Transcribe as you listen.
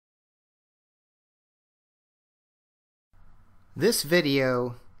This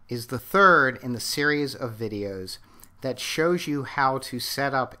video is the third in the series of videos that shows you how to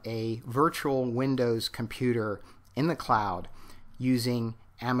set up a virtual Windows computer in the cloud using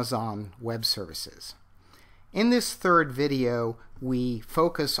Amazon Web Services. In this third video, we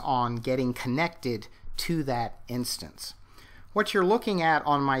focus on getting connected to that instance. What you're looking at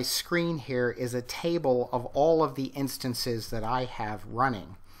on my screen here is a table of all of the instances that I have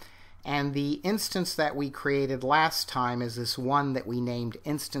running. And the instance that we created last time is this one that we named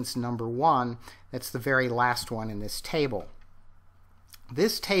instance number 1. That's the very last one in this table.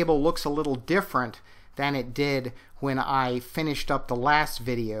 This table looks a little different than it did when I finished up the last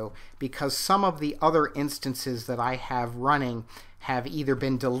video because some of the other instances that I have running have either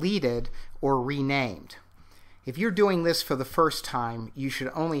been deleted or renamed. If you're doing this for the first time, you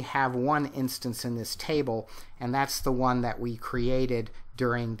should only have one instance in this table, and that's the one that we created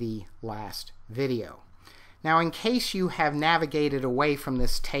during the last video. Now, in case you have navigated away from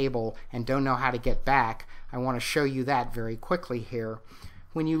this table and don't know how to get back, I want to show you that very quickly here.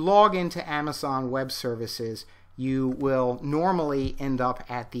 When you log into Amazon Web Services, you will normally end up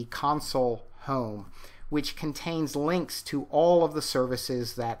at the console home, which contains links to all of the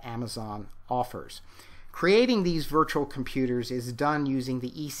services that Amazon offers. Creating these virtual computers is done using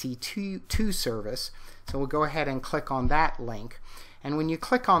the EC2 service, so we'll go ahead and click on that link. And when you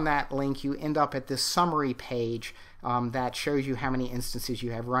click on that link, you end up at this summary page that shows you how many instances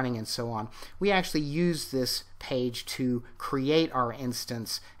you have running and so on. We actually used this page to create our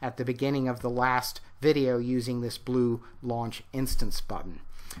instance at the beginning of the last video using this blue Launch Instance button.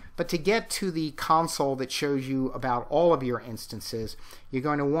 But to get to the console that shows you about all of your instances, you're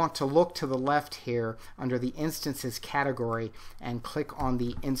going to want to look to the left here under the Instances category and click on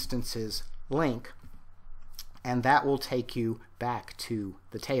the Instances link, and that will take you back to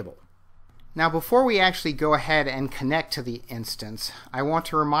the table. Now, before we actually go ahead and connect to the instance, I want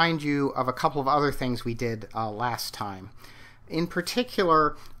to remind you of a couple of other things we did last time. In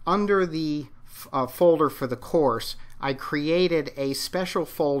particular, under the folder for the course, I created a special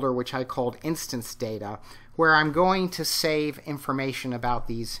folder which I called Instance Data, where I'm going to save information about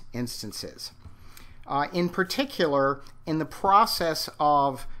these instances. In particular, in the process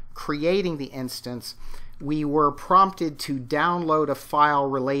of creating the instance, we were prompted to download a file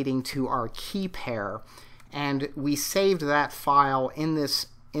relating to our key pair, and we saved that file in this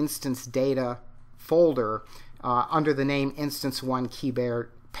instance data folder under the name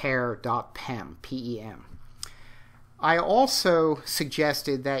instance1keypair.pem, P-E-M. I also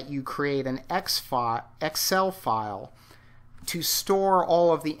suggested that you create an Excel file to store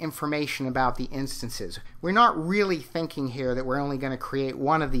all of the information about the instances. We're not really thinking here that we're only going to create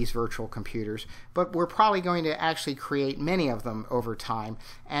one of these virtual computers, but we're probably going to actually create many of them over time,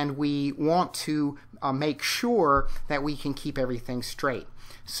 and we want to make sure that we can keep everything straight.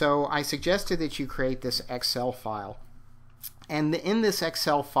 So I suggested that you create this Excel file, and in this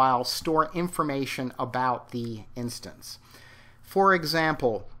Excel file store information about the instance. For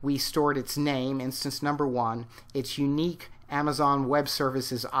example, we stored its name, instance number 1, its unique Amazon Web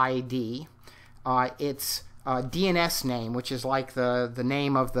Services ID, its DNS name, which is like the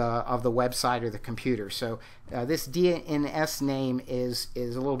name of the website or the computer. So this DNS name is a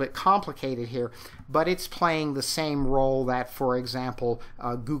little bit complicated here, but it's playing the same role that, for example,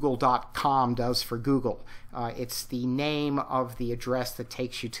 Google.com does for Google. It's the name of the address that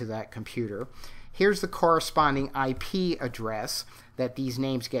takes you to that computer. Here's the corresponding IP address that these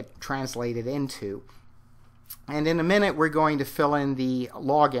names get translated into. And in a minute, we're going to fill in the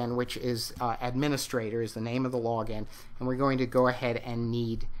login, which is administrator is the name of the login, and we're going to go ahead and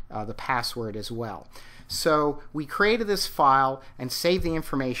need the password as well. So we created this file and saved the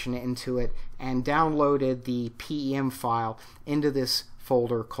information into it and downloaded the PEM file into this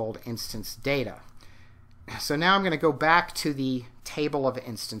folder called Instance Data. So now I'm going to go back to the table of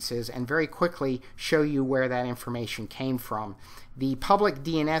instances and very quickly show you where that information came from. The public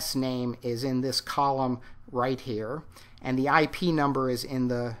DNS name is in this column right here, and the IP number is in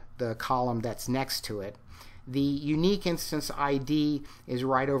the column that's next to it. The unique instance ID is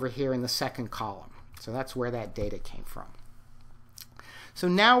right over here in the second column. So that's where that data came from. So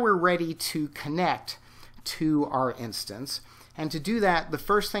now we're ready to connect to our instance. And to do that, the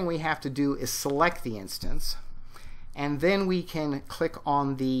first thing we have to do is select the instance, and then we can click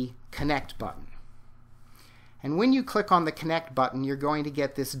on the Connect button. And when you click on the Connect button, you're going to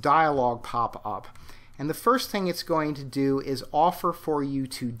get this dialog pop up. And the first thing it's going to do is offer for you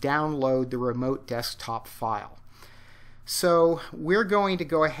to download the remote desktop file. So we're going to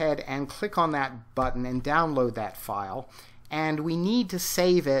go ahead and click on that button and download that file. and we need to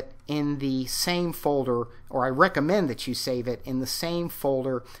save it in the same folder, or I recommend that you save it in the same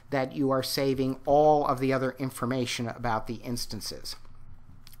folder that you are saving all of the other information about the instances.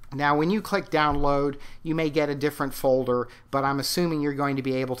 Now when you click download, you may get a different folder, but I'm assuming you're going to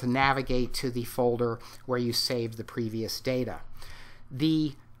be able to navigate to the folder where you saved the previous data.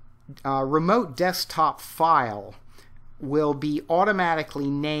 The remote desktop file will be automatically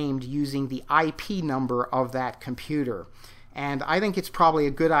named using the IP number of that computer. And I think it's probably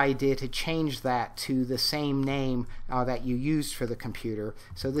a good idea to change that to the same name that you used for the computer.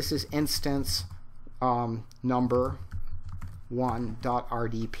 So this is instance number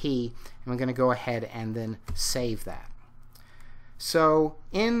 1.rdp, and I'm going to go ahead and then save that. So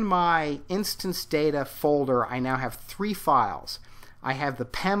in my instance data folder, I now have 3 files. I have the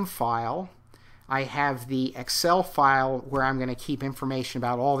PEM file, I have the Excel file where I'm going to keep information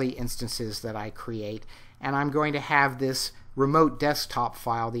about all the instances that I create, and I'm going to have this remote desktop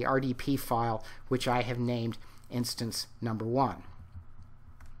file, the RDP file, which I have named instance number 1.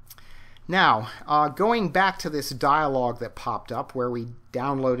 Now, going back to this dialog that popped up where we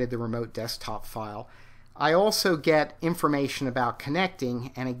downloaded the remote desktop file, I also get information about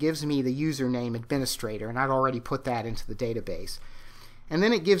connecting, and it gives me the username administrator, and I'd already put that into the database. And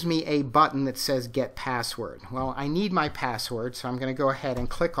then it gives me a button that says Get Password. Well, I need my password, so I'm going to go ahead and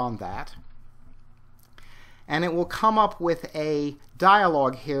click on that. And it will come up with a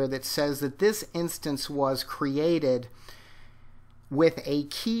dialog here that says that this instance was created with a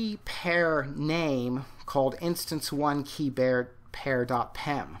key pair name called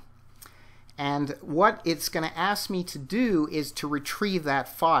instance1keypair.pem. And what it's going to ask me to do is to retrieve that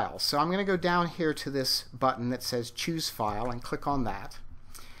file. So I'm going to go down here to this button that says Choose File and click on that.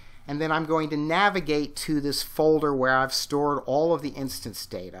 And then I'm going to navigate to this folder where I've stored all of the instance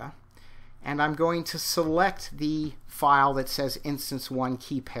data. And I'm going to select the file that says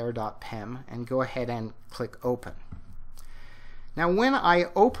instance1keypair.pem and go ahead and click Open. Now when I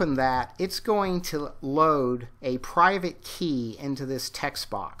open that, it's going to load a private key into this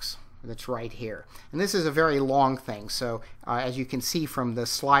text box that's right here. And this is a very long thing, so as you can see from the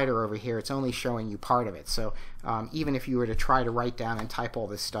slider over here, it's only showing you part of it. So even if you were to try to write down and type all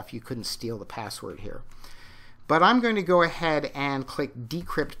this stuff, you couldn't steal the password here. But I'm going to go ahead and click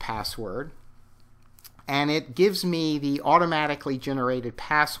Decrypt Password, and it gives me the automatically generated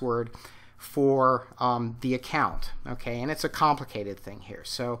password for the account. Okay, and it's a complicated thing here.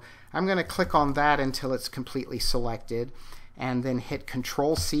 So I'm going to click on that until it's completely selected, and then hit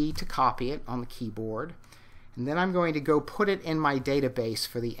Control-C to copy it on the keyboard. And then I'm going to go put it in my database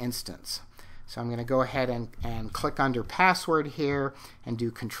for the instance. So I'm going to go ahead and click under Password here and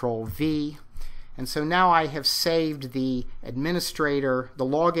do Control-V. And so now I have saved the administrator, the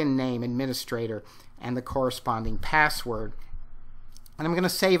login name administrator, and the corresponding password. And I'm going to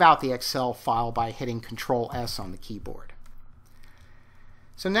save out the Excel file by hitting Control-S on the keyboard.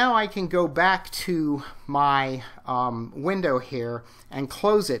 So now I can go back to my window here and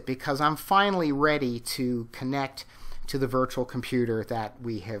close it because I'm finally ready to connect to the virtual computer that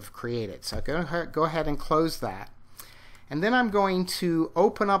we have created. So go ahead and close that. And then I'm going to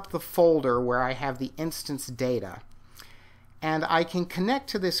open up the folder where I have the instance data. And I can connect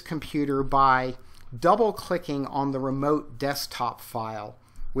to this computer by double-clicking on the remote desktop file,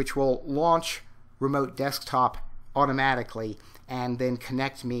 which will launch remote desktop automatically and then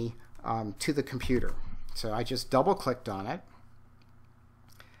connect me to the computer. So I just double-clicked on it,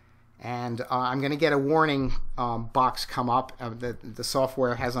 and I'm going to get a warning box come up. The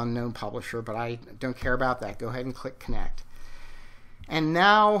software has unknown publisher, but I don't care about that. Go ahead and click Connect. And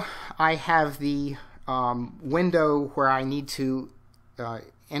now I have the window where I need to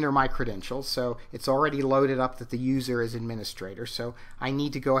enter my credentials. So it's already loaded up that the user is administrator, so I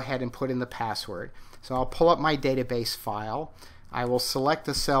need to go ahead and put in the password. So I'll pull up my database file. I will select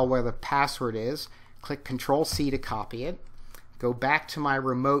the cell where the password is, click Control-C to copy it, go back to my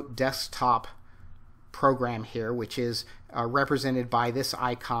remote desktop program here, which is represented by this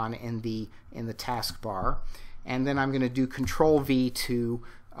icon in the taskbar, and then I'm going to do Control-V to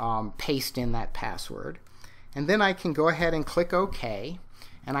paste in that password. And then I can go ahead and click OK,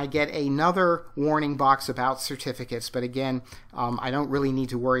 and I get another warning box about certificates, but again, I don't really need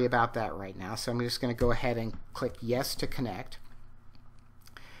to worry about that right now, so I'm just going to go ahead and click Yes to connect.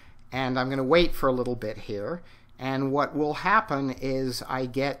 And I'm going to wait for a little bit here, and what will happen is I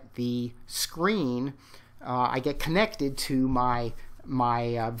get the screen, I get connected to my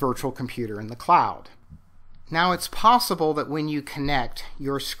virtual computer in the cloud. Now it's possible that when you connect,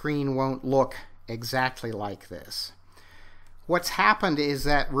 your screen won't look exactly like this. what's happened is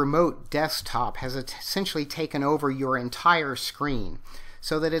that remote desktop has essentially taken over your entire screen,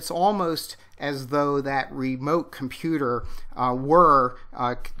 so that it's almost as though that remote computer were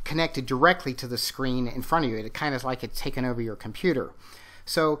connected directly to the screen in front of you. It kind of like it's taken over your computer.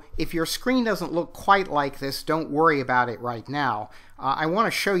 So if your screen doesn't look quite like this, don't worry about it right now. I want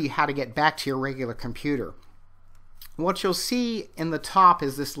to show you how to get back to your regular computer. What you'll see in the top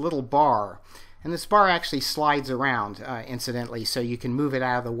is this little bar, and this bar actually slides around incidentally, so you can move it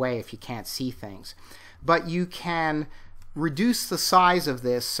out of the way if you can't see things. But you can reduce the size of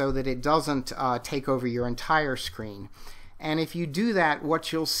this so that it doesn't take over your entire screen. And if you do that,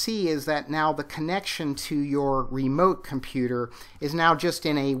 what you'll see is that now the connection to your remote computer is now just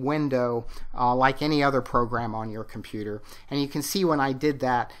in a window like any other program on your computer. And you can see when I did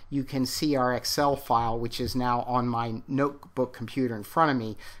that, you can see our Excel file, which is now on my notebook computer in front of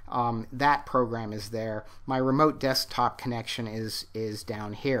me. That program is there. My remote desktop connection is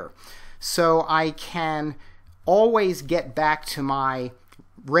down here. So I can always get back to my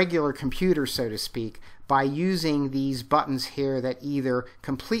regular computer, so to speak, by using these buttons here that either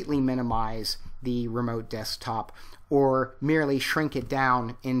completely minimize the remote desktop or merely shrink it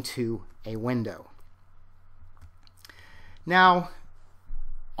down into a window. Now,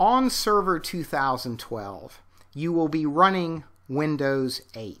 on Server 2012, you will be running Windows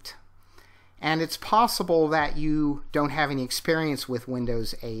 8. And it's possible that you don't have any experience with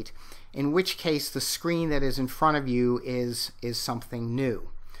Windows 8, in which case the screen that is in front of you is something new.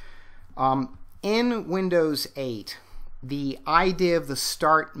 In Windows 8, the idea of the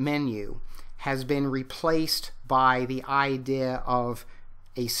Start menu has been replaced by the idea of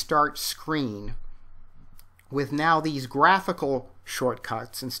a Start screen with now these graphical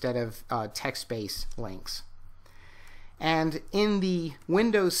shortcuts instead of text-based links. And in the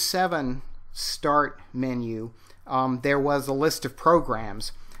Windows 7 Start menu, there was a list of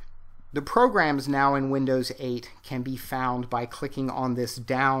programs. The programs now in Windows 8 can be found by clicking on this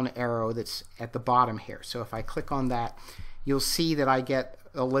down arrow that's at the bottom here. So if I click on that, you'll see that I get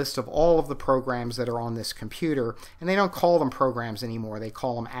a list of all of the programs that are on this computer, and they don't call them programs anymore, they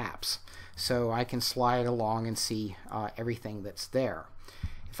call them apps. So I can slide along and see everything that's there.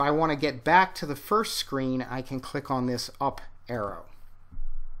 If I want to get back to the first screen, I can click on this up arrow.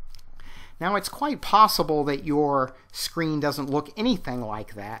 Now, it's quite possible that your screen doesn't look anything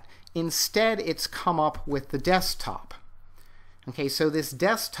like that. Instead, it's come up with the desktop. Okay, so this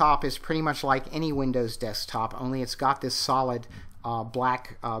desktop is pretty much like any Windows desktop, only it's got this solid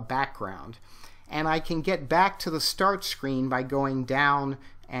black background. And I can get back to the Start screen by going down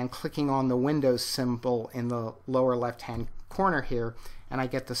and clicking on the Windows symbol in the lower left-hand corner here, and I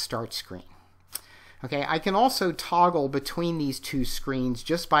get the Start screen. Okay, I can also toggle between these two screens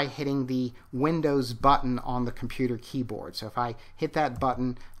just by hitting the Windows button on the computer keyboard. So if I hit that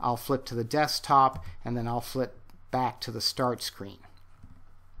button, I'll flip to the desktop, and then I'll flip back to the Start screen.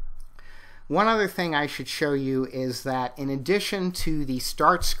 One other thing I should show you is that in addition to the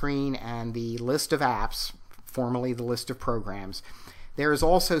Start screen and the list of apps, formerly the list of programs, there is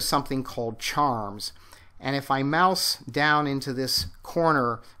also something called Charms. And if I mouse down into this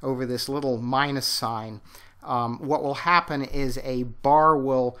corner over this little minus sign, what will happen is a bar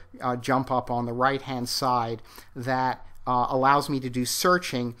will jump up on the right-hand side that allows me to do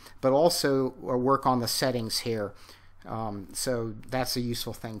searching, but also work on the settings here. So that's a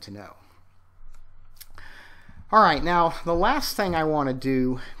useful thing to know. All right, now the last thing I want to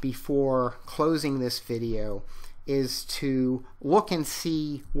do before closing this video is to look and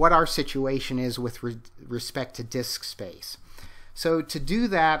see what our situation is with respect to disk space. So to do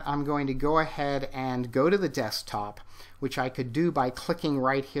that, I'm going to go ahead and go to the desktop, which I could do by clicking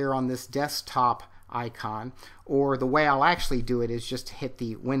right here on this desktop icon, or the way I'll actually do it is just hit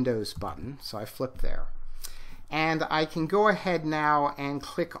the Windows button. So I flip there. And I can go ahead now and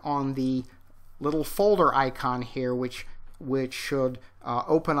click on the little folder icon here, which should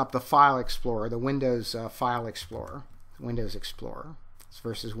open up the File Explorer, the Windows File Explorer, Windows Explorer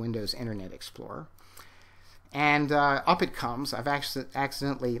versus Windows Internet Explorer. And up it comes. I've actually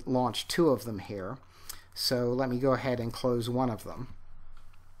accidentally launched two of them here. So let me go ahead and close one of them.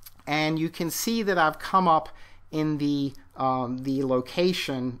 And you can see that I've come up in the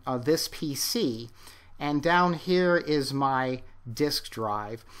location of this PC. And down here is my disk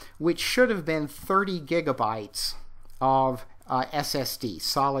drive, which should have been 30 gigabytes of SSD,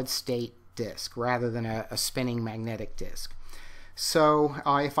 solid state disk, rather than a spinning magnetic disk. So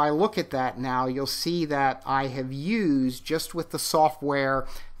if I look at that now, you'll see that I have used, just with the software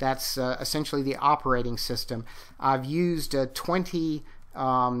that's essentially the operating system, I've used 20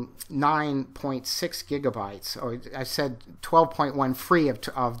 9.6 gigabytes, or I said 12.1 free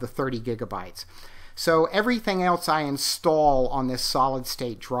of the 30 gigabytes. So everything else I install on this solid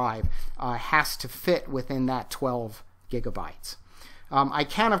state drive has to fit within that 12 gigabytes. I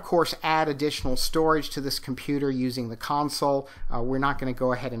can, of course, add additional storage to this computer using the console. We're not going to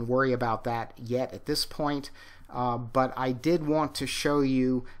go ahead and worry about that yet at this point, but I did want to show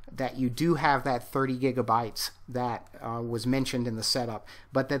you that you do have that 30 gigabytes that was mentioned in the setup,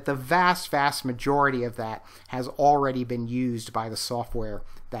 but that the vast majority of that has already been used by the software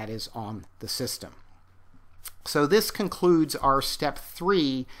that is on the system. So this concludes our step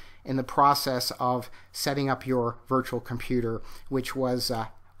 3 in the process of setting up your virtual computer, which was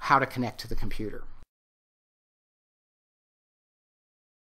how to connect to the computer.